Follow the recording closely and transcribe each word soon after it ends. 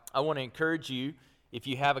I want to encourage you, if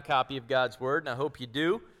you have a copy of God's Word, and I hope you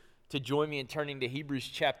do, to join me in turning to Hebrews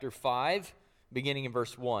chapter 5, beginning in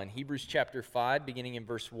verse 1. Hebrews chapter 5, beginning in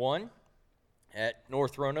verse 1. At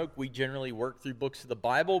North Roanoke, we generally work through books of the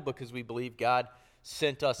Bible because we believe God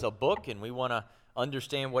sent us a book, and we want to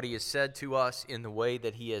understand what He has said to us in the way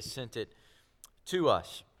that He has sent it to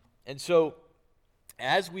us. And so,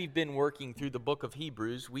 as we've been working through the book of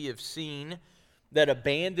Hebrews, we have seen that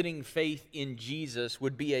abandoning faith in Jesus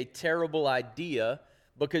would be a terrible idea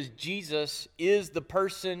because Jesus is the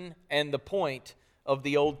person and the point of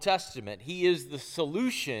the Old Testament. He is the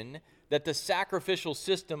solution that the sacrificial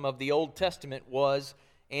system of the Old Testament was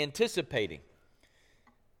anticipating.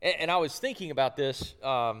 And I was thinking about this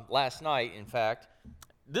last night, in fact.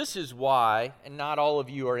 This is why, and not all of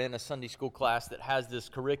you are in a Sunday school class that has this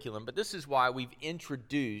curriculum, but this is why we've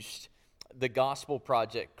introduced the Gospel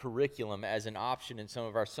Project curriculum as an option in some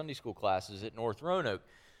of our Sunday school classes at North Roanoke.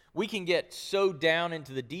 We can get so down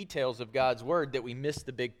into the details of God's Word that we miss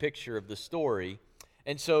the big picture of the story.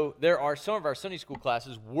 And so there are some of our Sunday school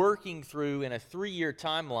classes working through in a 3-year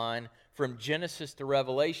timeline from Genesis to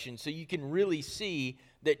Revelation, so you can really see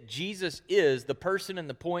that Jesus is the person and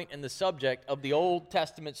the point and the subject of the Old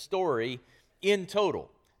Testament story in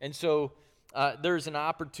total. And so there's an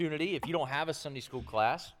opportunity, if you don't have a Sunday school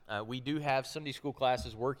class, we do have Sunday school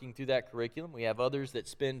classes working through that curriculum. We have others that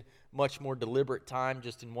spend much more deliberate time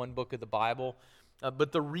just in one book of the Bible.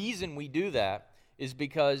 But the reason we do that is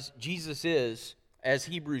because Jesus is, as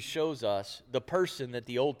Hebrews shows us, the person that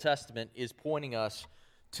the Old Testament is pointing us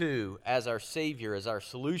to as our Savior, as our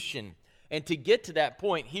solution. And to get to that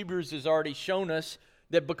point, Hebrews has already shown us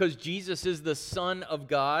that because Jesus is the Son of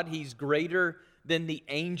God, He's greater than the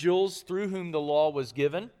angels through whom the law was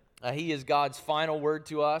given. He is God's final word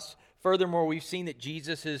to us. Furthermore, we've seen that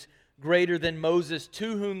Jesus is greater than Moses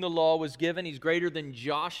to whom the law was given. He's greater than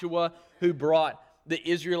Joshua who brought the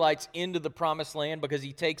Israelites into the promised land because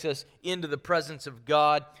He takes us into the presence of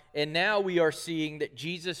God. And now we are seeing that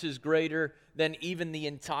Jesus is greater than even the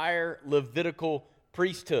entire Levitical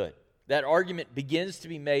priesthood. That argument begins to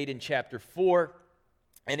be made in chapter 4,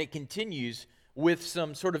 and it continues with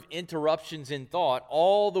some sort of interruptions in thought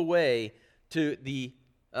all the way to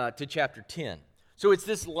chapter 10. So it's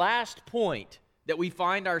this last point that we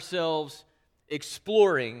find ourselves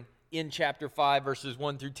exploring in chapter 5, verses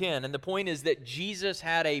 1 through 10. And the point is that Jesus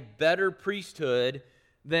had a better priesthood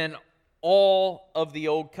than all of the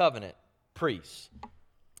Old Covenant priests.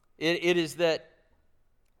 It is that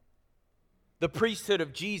the priesthood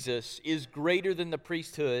of Jesus is greater than the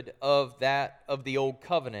priesthood of the Old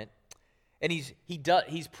Covenant. And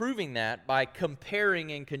he's proving that by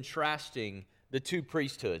comparing and contrasting the two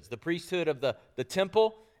priesthoods, the priesthood of the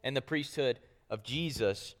temple and the priesthood of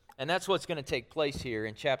Jesus. And that's what's going to take place here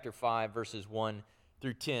in chapter 5, verses 1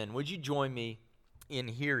 through 10. Would you join me in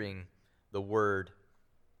hearing the word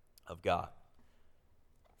of God?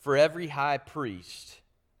 For every high priest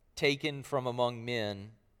taken from among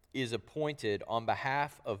men is appointed on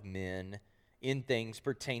behalf of men in things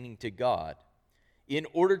pertaining to God, in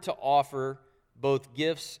order to offer both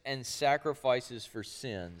gifts and sacrifices for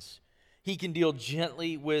sins. He can deal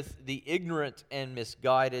gently with the ignorant and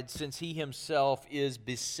misguided, since he himself is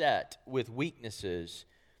beset with weaknesses.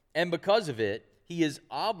 And because of it, he is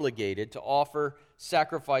obligated to offer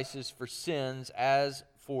sacrifices for sins, as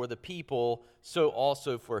for the people, so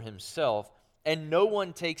also for himself. And no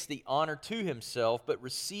one takes the honor to himself, but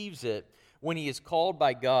receives it when he is called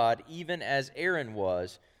by God, even as Aaron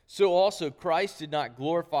was. So also Christ did not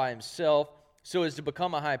glorify himself so as to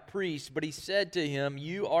become a high priest, but he said to him,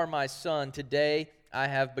 "You are my son, today I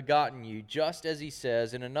have begotten you." Just as he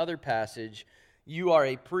says in another passage, "You are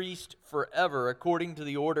a priest forever, according to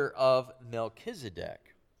the order of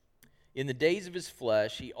Melchizedek." In the days of his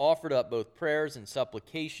flesh, he offered up both prayers and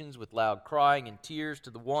supplications with loud crying and tears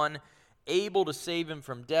to the one able to save him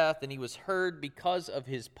from death, and he was heard because of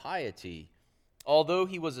his piety. Although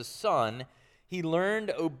he was a son, he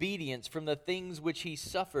learned obedience from the things which he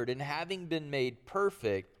suffered, and having been made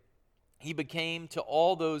perfect, he became to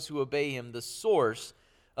all those who obey him the source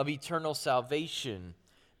of eternal salvation,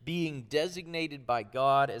 being designated by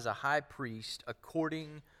God as a high priest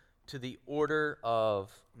according to the order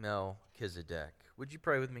of Melchizedek. Would you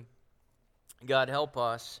pray with me? God, help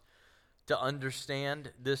us to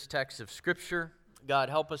understand this text of Scripture. God,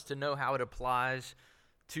 help us to know how it applies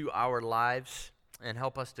to our lives, and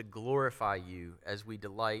help us to glorify you as we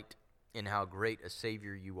delight in how great a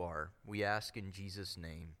Savior you are. We ask in Jesus'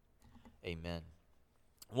 name, amen.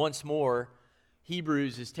 Once more,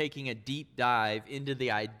 Hebrews is taking a deep dive into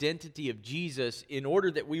the identity of Jesus in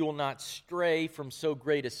order that we will not stray from so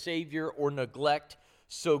great a Savior or neglect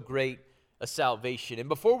so great a salvation. And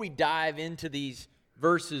before we dive into these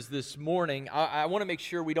verses this morning, I want to make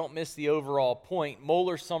sure we don't miss the overall point.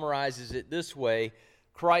 Moeller summarizes it this way: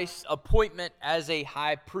 Christ's appointment as a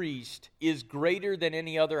high priest is greater than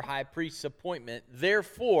any other high priest's appointment.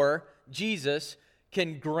 Therefore, Jesus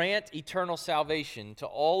can grant eternal salvation to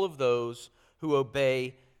all of those who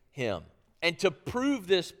obey him. And to prove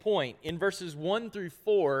this point, in verses 1 through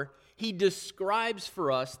 4, he describes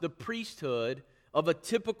for us the priesthood of a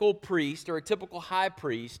typical priest or a typical high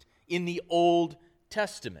priest in the Old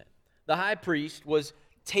Testament. The high priest was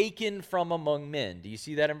taken from among men. Do you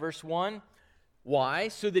see that in verse 1? Why?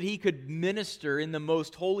 So that he could minister in the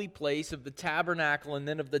most holy place of the tabernacle and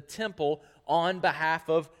then of the temple on behalf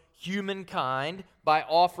of humankind by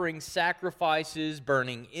offering sacrifices,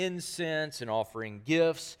 burning incense, and offering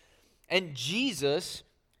gifts. And Jesus,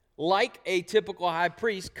 like a typical high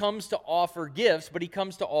priest, comes to offer gifts, but he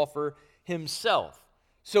comes to offer himself.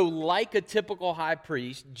 So like a typical high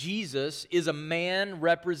priest, Jesus is a man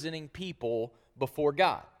representing people before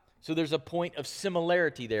God. So there's a point of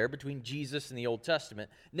similarity there between Jesus and the Old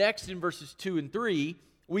Testament. Next, in verses 2 and 3,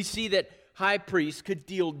 we see that high priests could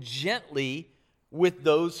deal gently with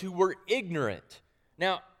those who were ignorant.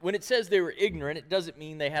 Now, when it says they were ignorant, it doesn't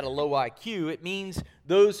mean they had a low IQ. It means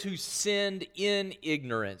those who sinned in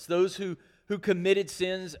ignorance, those who committed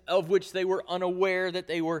sins of which they were unaware that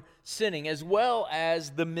they were sinning, as well as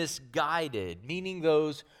the misguided, meaning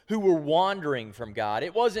those who were wandering from God.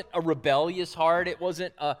 It wasn't a rebellious heart. It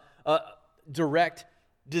wasn't a direct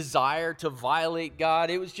desire to violate God.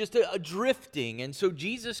 It was just a drifting. And so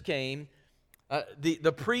Jesus came,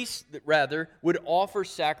 the priests, rather, would offer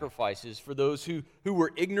sacrifices for those who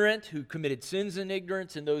were ignorant, who committed sins in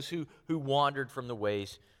ignorance, and those who wandered from the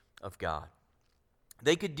ways of God.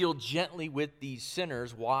 They could deal gently with these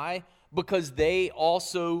sinners. Why? Because they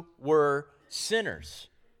also were sinners.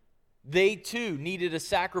 They too needed a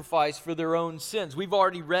sacrifice for their own sins. We've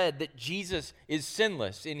already read that Jesus is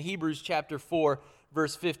sinless in Hebrews chapter 4,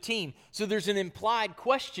 verse 15. So there's an implied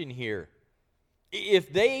question here.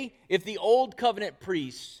 If the old covenant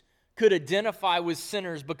priests could identify with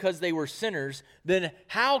sinners because they were sinners, then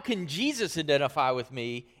how can Jesus identify with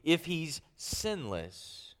me if he's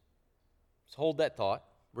sinless? So hold that thought.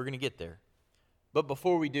 We're going to get there. But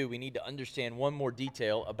before we do, we need to understand one more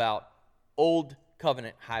detail about Old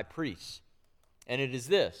Covenant high priests. And it is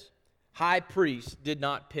this: high priests did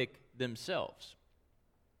not pick themselves.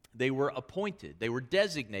 They were appointed. They were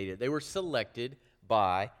designated. They were selected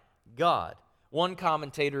by God. One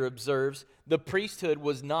commentator observes the priesthood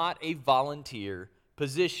was not a volunteer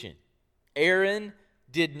position. Aaron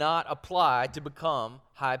did not apply to become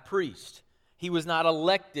high priest. He was not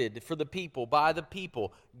elected for the people, by the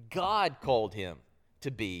people. God called him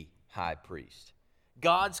to be high priest.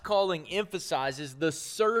 God's calling emphasizes the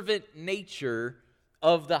servant nature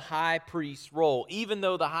of the high priest's role. Even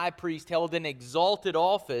though the high priest held an exalted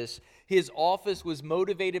office, his office was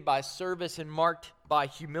motivated by service and marked by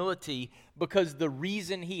humility, because the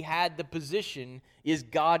reason he had the position is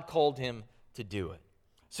God called him to do it.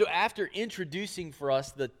 So after introducing for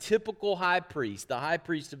us the typical high priest, the high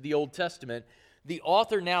priest of the Old Testament, the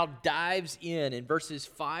author now dives in verses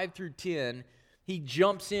 5 through 10. He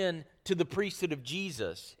jumps in to the priesthood of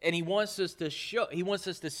Jesus, and he wants us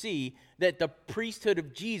to see that the priesthood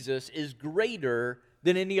of Jesus is greater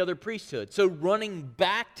than any other priesthood. So running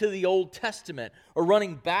back to the Old Testament or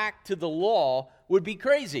running back to the law would be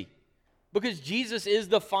crazy, because Jesus is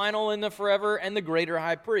the final and the forever and the greater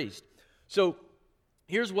high priest. So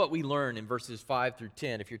here's what we learn in verses 5 through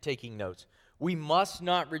 10, if you're taking notes. We must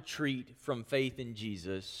not retreat from faith in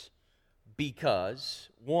Jesus because,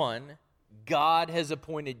 one, God has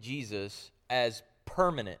appointed Jesus as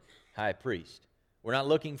permanent high priest. We're not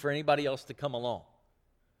looking for anybody else to come along.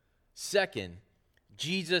 Second,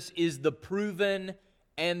 Jesus is the proven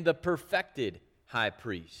and the perfected high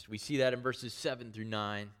priest. We see that in verses 7 through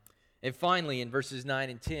 9. And finally, in verses 9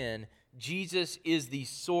 and 10, Jesus is the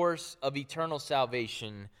source of eternal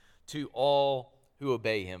salvation to all who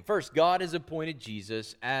obey him. First, God has appointed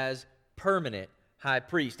Jesus as permanent high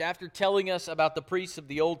priest. After telling us about the priests of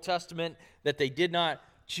the Old Testament, that they did not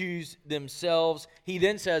choose themselves, he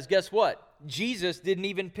then says, guess what? Jesus didn't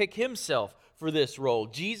even pick himself for this role.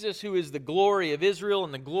 Jesus, who is the glory of Israel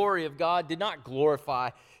and the glory of God, did not glorify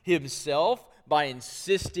himself by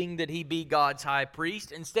insisting that he be God's high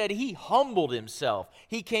priest. Instead, he humbled himself.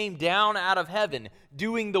 He came down out of heaven,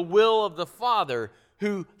 doing the will of the Father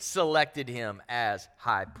who selected him as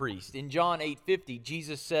high priest. In John 8:50,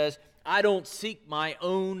 Jesus says, I don't seek my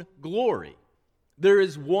own glory. There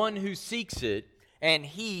is one who seeks it, and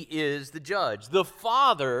he is the judge. The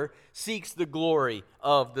Father seeks the glory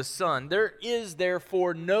of the Son. There is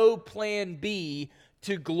therefore no plan B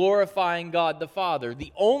to glorifying God the Father.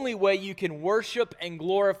 The only way you can worship and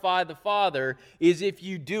glorify the Father is if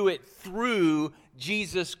you do it through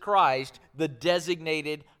Jesus Christ, the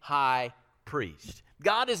designated high priest.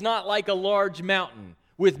 God is not like a large mountain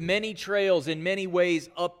with many trails and many ways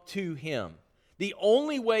up to him. The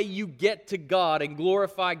only way you get to God and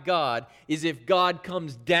glorify God is if God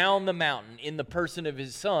comes down the mountain in the person of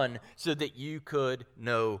his Son so that you could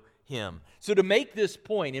know him. So to make this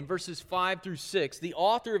point, in verses 5 through 6, the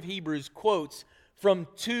author of Hebrews quotes from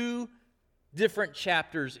two different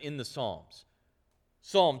chapters in the Psalms.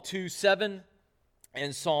 Psalm 2:7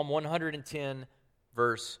 and Psalm 110,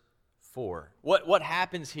 verse 4. What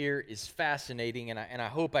happens here is fascinating, and I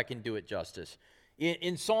hope I can do it justice.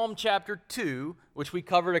 In Psalm chapter 2, which we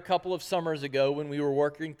covered a couple of summers ago when we were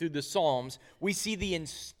working through the Psalms, we see the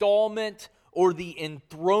installment or the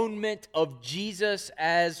enthronement of Jesus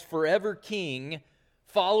as forever king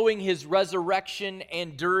following his resurrection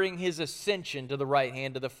and during his ascension to the right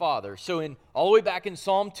hand of the Father. So all the way back in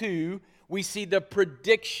Psalm 2, we see the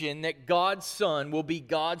prediction that God's Son will be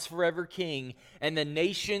God's forever king and the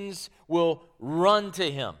nations will run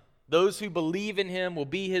to him. Those who believe in him will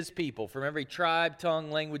be his people from every tribe, tongue,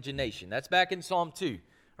 language, and nation. That's back in Psalm 2,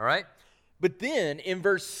 all right? But then in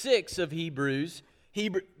verse 6 of Hebrews,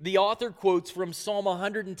 the author quotes from Psalm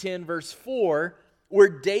 110, verse 4, where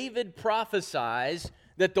David prophesies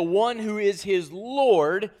that the one who is his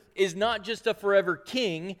Lord is not just a forever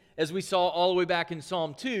king, as we saw all the way back in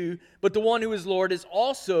Psalm 2, but the one who is Lord is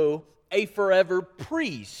also a forever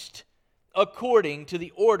priest, according to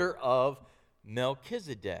the order of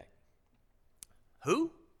Melchizedek.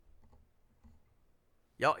 Who?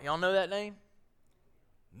 Y'all know that name?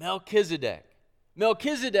 Melchizedek.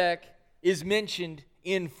 Melchizedek is mentioned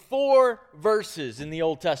in 4 verses in the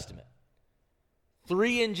Old Testament.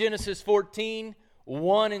 3 in Genesis 14,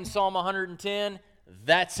 1 in Psalm 110.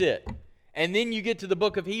 That's it. And then you get to the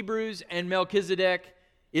book of Hebrews, and Melchizedek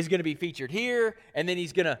is going to be featured here, and then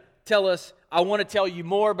he's going to tell us, I want to tell you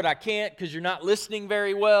more, but I can't because you're not listening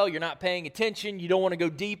very well. You're not paying attention. You don't want to go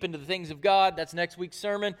deep into the things of God. That's next week's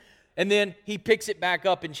sermon. And then he picks it back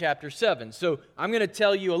up in chapter 7. So I'm going to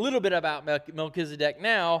tell you a little bit about Melchizedek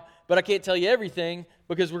now, but I can't tell you everything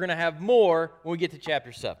because we're going to have more when we get to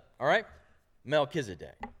chapter 7. All right?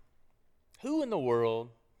 Melchizedek. Who in the world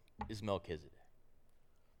is Melchizedek?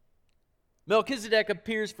 Melchizedek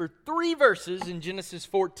appears for 3 verses in Genesis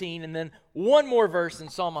 14 and then 1 more verse in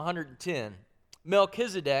Psalm 110.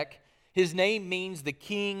 Melchizedek, his name means the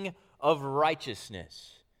king of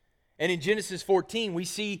righteousness. And in Genesis 14, we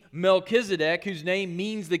see Melchizedek, whose name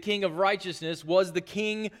means the king of righteousness, was the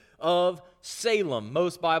king of Salem.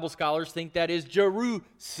 Most Bible scholars think that is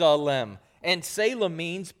Jerusalem. And Salem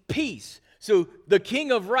means peace. So the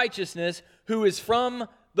king of righteousness, who is from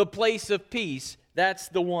the place of peace, that's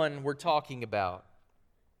the one we're talking about.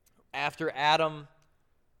 After Adam,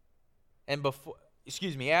 before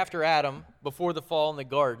the fall in the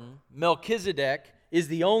garden, Melchizedek is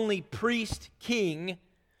the only priest king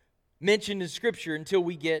mentioned in Scripture until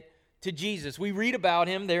we get to Jesus. We read about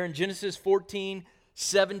him there in Genesis 14,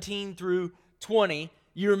 17 through 20.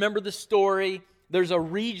 You remember the story. There's a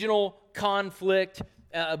regional conflict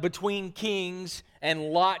between kings, and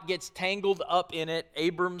Lot gets tangled up in it,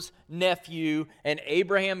 Abram's nephew, and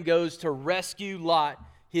Abraham goes to rescue Lot,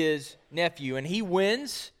 his nephew. And he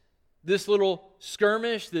wins this little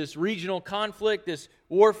skirmish, this regional conflict, this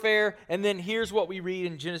warfare. And then here's what we read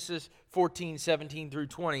in Genesis 14, 17 through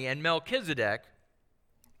 20. And Melchizedek,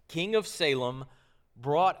 king of Salem,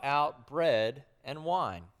 brought out bread and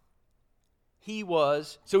wine. He's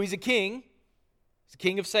a king. He's a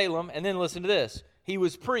king of Salem. And then listen to this. He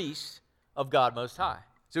was priest of God Most High.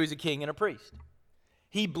 So he's a king and a priest.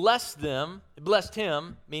 He blessed him,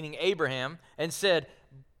 meaning Abraham, and said,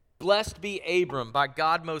 Blessed be Abram by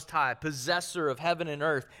God Most High, possessor of heaven and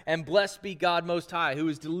earth, and blessed be God Most High, who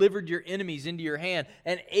has delivered your enemies into your hand.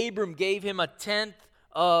 And Abram gave him 1/10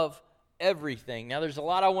 of everything. Now, there's a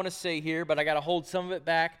lot I want to say here, but I got to hold some of it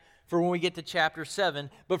back for when we get to chapter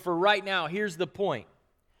 7. But for right now, here's the point.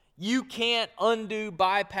 You can't undo,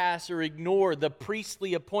 bypass, or ignore the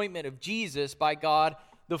priestly appointment of Jesus by God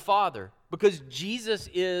the Father, because Jesus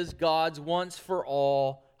is God's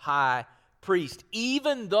once-for-all high priest.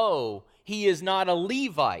 Even though he is not a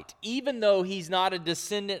Levite, even though he's not a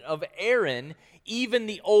descendant of Aaron, even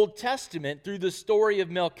the Old Testament, through the story of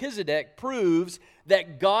Melchizedek, proves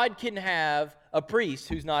that God can have a priest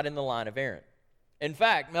who's not in the line of Aaron. In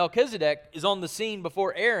fact, Melchizedek is on the scene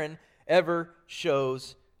before Aaron ever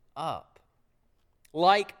shows up.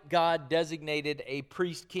 Like God designated a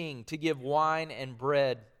priest king to give wine and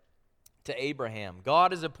bread to Abraham,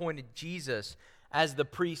 God has appointed Jesus as the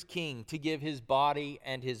priest king to give his body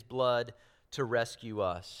and his blood to rescue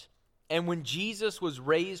us. And when Jesus was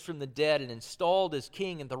raised from the dead and installed as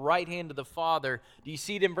king at the right hand of the Father, do you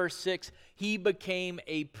see it in verse 6? He became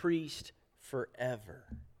a priest forever,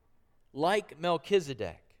 like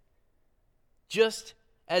Melchizedek. Just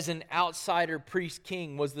as an outsider priest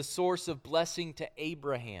king was the source of blessing to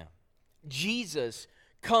Abraham, Jesus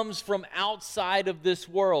comes from outside of this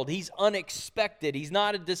world. He's unexpected. He's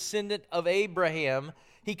not a descendant of Abraham.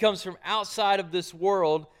 He comes from outside of this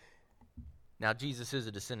world. Now, Jesus is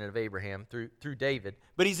a descendant of Abraham through David,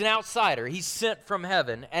 but he's an outsider. He's sent from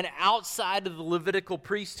heaven and outside of the Levitical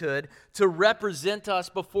priesthood to represent us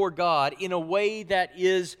before God in a way that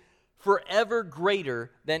is forever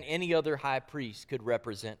greater than any other high priest could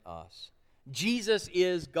represent us. Jesus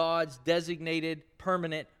is God's designated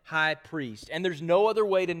permanent high priest, and there's no other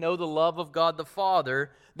way to know the love of God the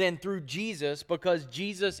Father than through Jesus, because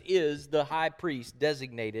Jesus is the high priest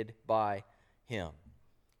designated by him.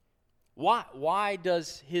 Why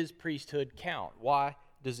does his priesthood count? Why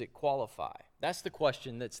does it qualify? That's the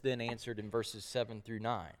question that's then answered in verses 7 through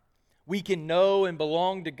 9. We can know and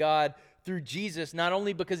belong to God through Jesus, not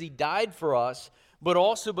only because he died for us, but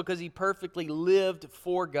also because he perfectly lived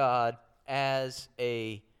for God as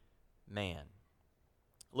a man.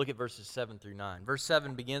 Look at verses 7 through 9. Verse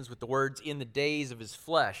 7 begins with the words, "in the days of his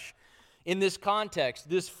flesh." In this context,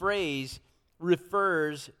 this phrase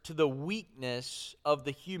refers to the weakness of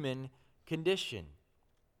the human condition.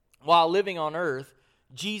 While living on earth,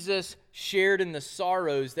 Jesus shared in the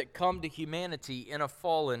sorrows that come to humanity in a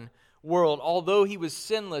fallen world. Although he was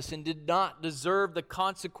sinless and did not deserve the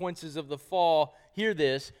consequences of the fall, hear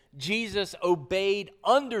this, Jesus obeyed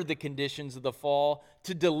under the conditions of the fall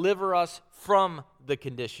to deliver us from the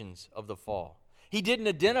conditions of the fall. He didn't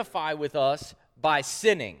identify with us by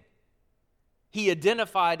sinning. He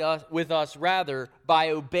identified with us rather by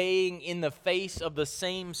obeying in the face of the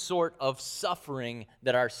same sort of suffering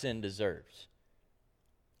that our sin deserves.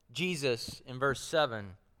 Jesus, in verse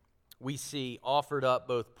 7, we see offered up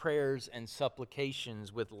both prayers and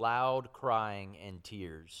supplications with loud crying and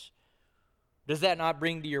tears. Does that not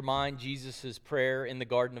bring to your mind Jesus' prayer in the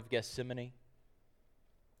Garden of Gethsemane?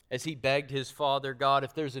 As he begged his Father, God,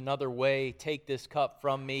 if there's another way, take this cup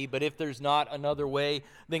from me. But if there's not another way,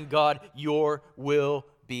 then God, your will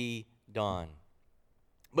be done.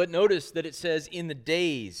 But notice that it says in the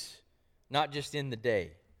days, not just in the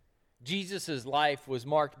day. Jesus' life was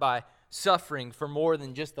marked by suffering for more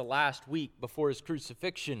than just the last week before his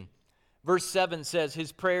crucifixion. Verse 7 says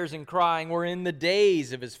his prayers and crying were in the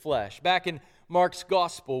days of his flesh. Back in Mark's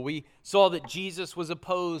gospel, we saw that Jesus was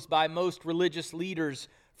opposed by most religious leaders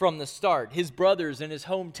from the start. His brothers in his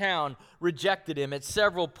hometown rejected him. At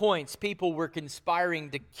several points, people were conspiring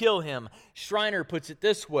to kill him. Schreiner puts it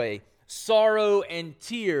this way: sorrow and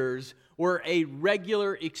tears were a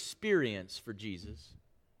regular experience for Jesus.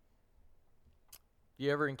 You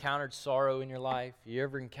ever encountered sorrow in your life? You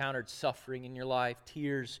ever encountered suffering in your life,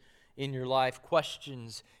 tears in your life,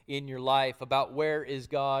 questions in your life about where is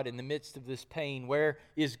God in the midst of this pain? Where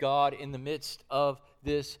is God in the midst of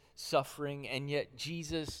this suffering? And yet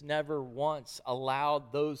Jesus never once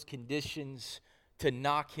allowed those conditions to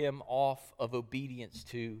knock him off of obedience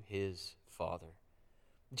to his Father.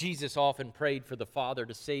 Jesus often prayed for the Father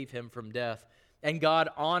to save him from death, and God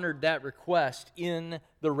honored that request in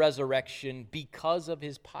the resurrection because of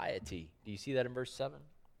his piety. Do you see that in verse 7?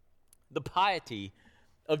 The piety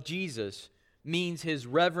of Jesus means his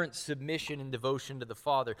reverent submission and devotion to the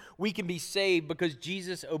Father. We can be saved because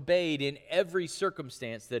Jesus obeyed in every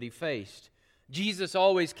circumstance that he faced. Jesus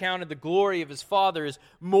always counted the glory of his Father as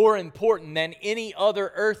more important than any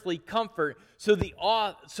other earthly comfort. So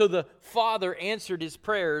the Father answered his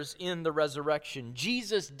prayers in the resurrection.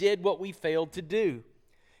 Jesus did what we failed to do.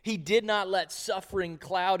 He did not let suffering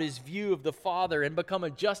cloud his view of the Father and become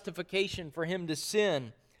a justification for him to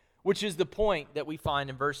sin, which is the point that we find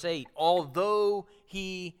in verse 8. Although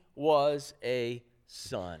he was a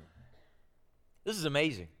son. This is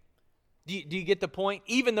amazing. Do you get the point?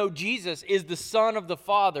 Even though Jesus is the Son of the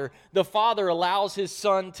Father allows his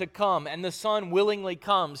Son to come, and the Son willingly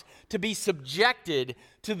comes to be subjected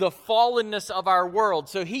to the fallenness of our world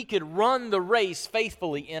so he could run the race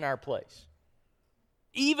faithfully in our place.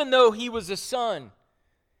 Even though he was a son,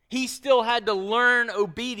 he still had to learn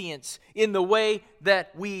obedience in the way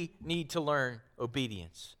that we need to learn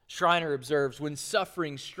obedience. Schreiner observes, when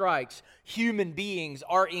suffering strikes, human beings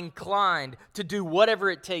are inclined to do whatever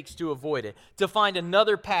it takes to avoid it, to find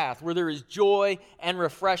another path where there is joy and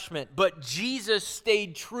refreshment. But Jesus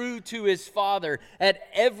stayed true to his Father at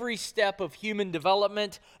every step of human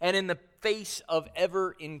development and in the face of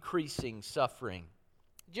ever-increasing suffering.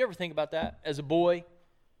 Did you ever think about that? As a boy,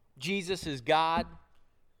 Jesus is God,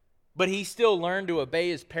 but he still learned to obey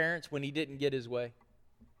his parents when he didn't get his way.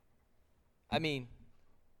 I mean,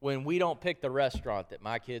 when we don't pick the restaurant that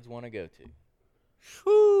my kids want to go to,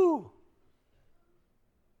 whew,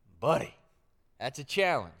 buddy, that's a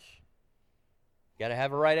challenge. Got to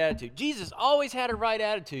have a right attitude. Jesus always had a right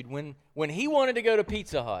attitude when he wanted to go to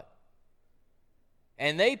Pizza Hut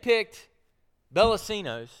and they picked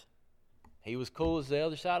Bellacino's. He was cool as the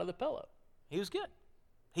other side of the pillow. He was good.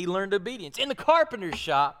 He learned obedience. In the carpenter's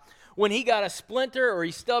shop, when he got a splinter or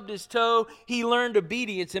he stubbed his toe, he learned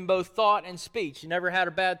obedience in both thought and speech. He never had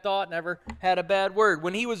a bad thought, never had a bad word.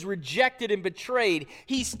 When he was rejected and betrayed,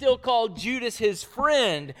 he still called Judas his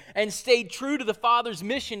friend and stayed true to the Father's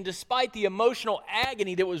mission despite the emotional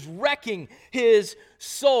agony that was wrecking his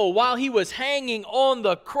soul. While he was hanging on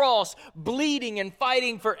the cross, bleeding and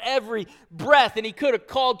fighting for every breath, and he could have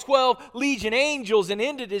called 12 legion angels and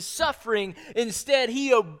ended his suffering. Instead,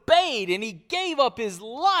 he obeyed and he gave up his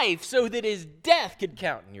life so that his death could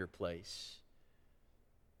count in your place.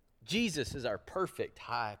 Jesus is our perfect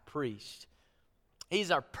high priest. He's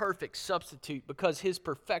our perfect substitute because his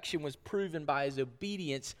perfection was proven by his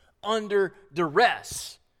obedience under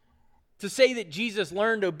duress. To say that Jesus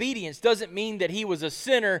learned obedience doesn't mean that he was a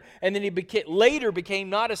sinner and then he later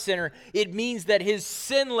became not a sinner. It means that his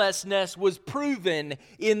sinlessness was proven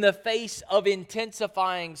in the face of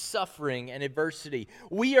intensifying suffering and adversity.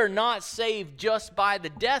 We are not saved just by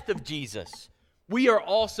the death of Jesus. We are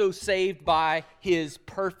also saved by his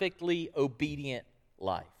perfectly obedient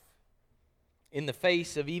life. In the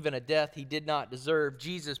face of even a death he did not deserve,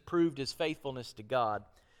 Jesus proved his faithfulness to God.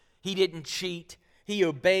 He didn't cheat. He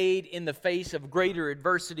obeyed in the face of greater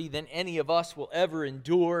adversity than any of us will ever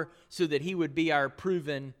endure so that he would be our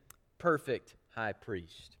proven, perfect high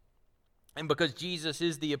priest. And because Jesus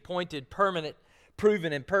is the appointed, permanent,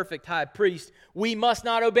 proven, and perfect high priest, we must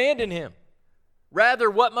not abandon him. Rather,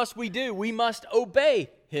 what must we do? We must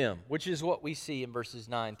obey him, which is what we see in verses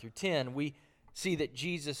 9 through 10. We see that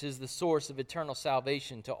Jesus is the source of eternal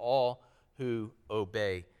salvation to all who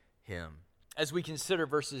obey him. As we consider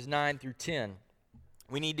verses 9 through 10,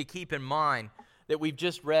 we need to keep in mind that we've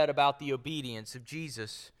just read about the obedience of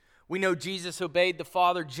Jesus. We know Jesus obeyed the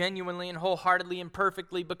Father genuinely and wholeheartedly and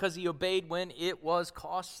perfectly because he obeyed when it was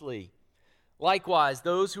costly. Likewise,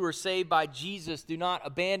 those who are saved by Jesus do not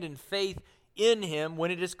abandon faith in him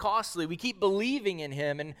when it is costly. We keep believing in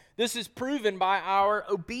him, and this is proven by our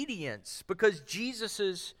obedience. Because of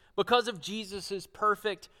Jesus'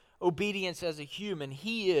 perfect obedience as a human,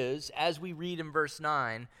 he is, as we read in verse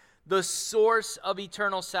 9, the source of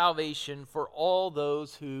eternal salvation for all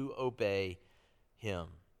those who obey him.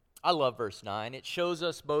 I love verse 9. It shows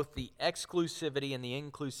us both the exclusivity and the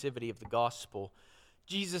inclusivity of the gospel.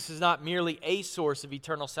 Jesus is not merely a source of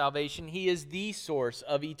eternal salvation. He is the source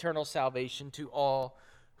of eternal salvation to all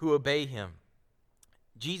who obey him.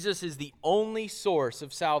 Jesus is the only source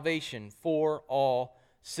of salvation for all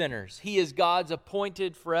sinners. He is God's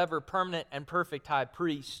appointed, forever, permanent, and perfect high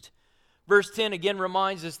priest. Verse 10 again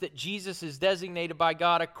reminds us that Jesus is designated by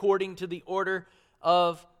God according to the order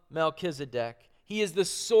of Melchizedek. He is the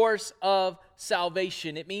source of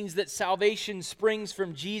salvation. It means that salvation springs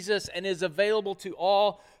from Jesus and is available to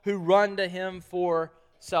all who run to him for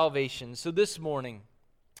salvation. So this morning,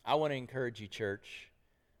 I want to encourage you, church,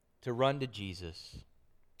 to run to Jesus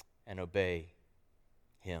and obey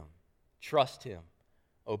him. Trust him.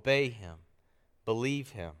 Obey him.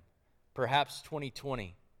 Believe him. Perhaps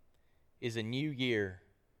 2020 is a new year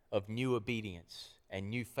of new obedience and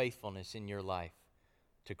new faithfulness in your life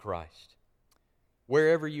to Christ.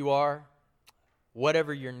 Wherever you are,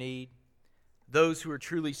 whatever your need, those who are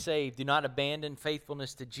truly saved do not abandon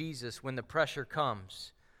faithfulness to Jesus when the pressure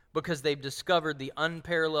comes, because they've discovered the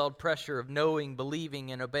unparalleled pressure of knowing,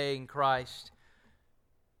 believing, and obeying Christ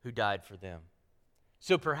who died for them.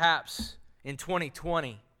 So perhaps in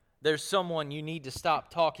 2020, there's someone you need to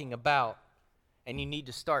stop talking about and you need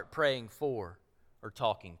to start praying for or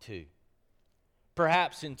talking to.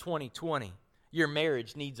 Perhaps in 2020, your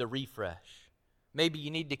marriage needs a refresh. Maybe you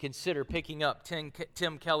need to consider picking up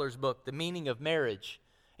Tim Keller's book, The Meaning of Marriage,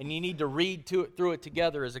 and you need to read through it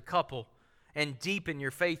together as a couple and deepen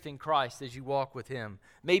your faith in Christ as you walk with him.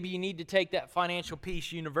 Maybe you need to take that Financial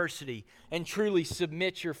Peace University and truly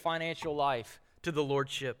submit your financial life to the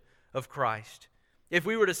Lordship of Christ. If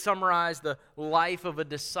we were to summarize the life of a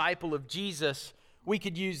disciple of Jesus, we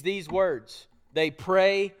could use these words. They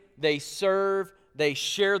pray, they serve, they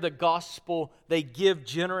share the gospel, they give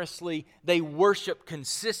generously, they worship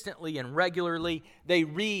consistently and regularly, they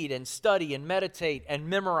read and study and meditate and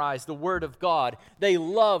memorize the Word of God. They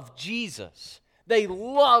love Jesus. They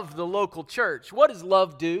love the local church. What does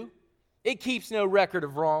love do? It keeps no record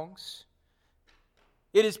of wrongs.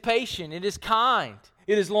 It is patient. It is kind.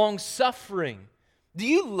 It is long-suffering. Do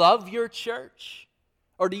you love your church,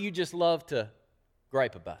 or do you just love to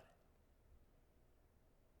gripe about it?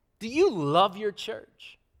 Do you love your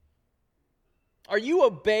church? Are you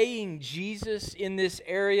obeying Jesus in this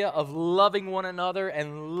area of loving one another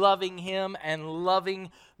and loving Him and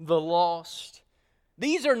loving the lost?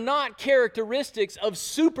 These are not characteristics of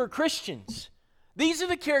super Christians. These are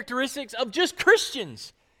the characteristics of just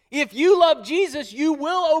Christians. If you love Jesus, you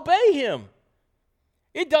will obey Him.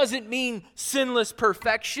 It doesn't mean sinless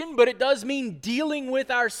perfection, but it does mean dealing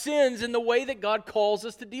with our sins in the way that God calls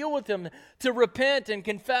us to deal with them, to repent and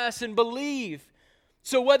confess and believe.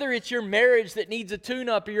 So whether it's your marriage that needs a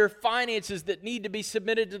tune-up or your finances that need to be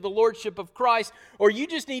submitted to the Lordship of Christ, or you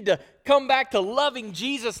just need to come back to loving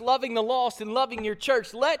Jesus, loving the lost, and loving your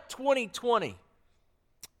church, let 2020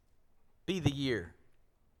 be the year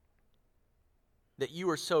that you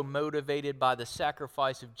are so motivated by the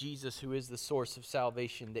sacrifice of Jesus, who is the source of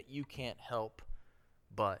salvation, that you can't help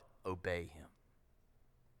but obey Him.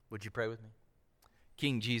 Would you pray with me?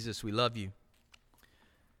 King Jesus, we love you.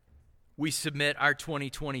 We submit our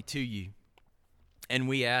 2020 to you, and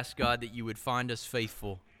we ask, God, that you would find us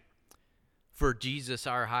faithful. For Jesus,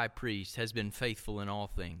 our high priest, has been faithful in all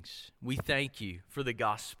things. We thank you for the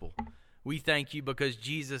gospel. We thank you because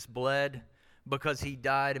Jesus bled, because He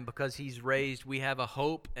died, and because He's raised. We have a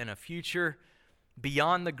hope and a future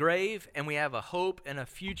beyond the grave, and we have a hope and a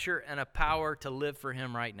future and a power to live for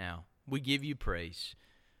Him right now. We give you praise.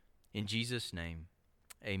 In Jesus' name,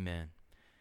 amen.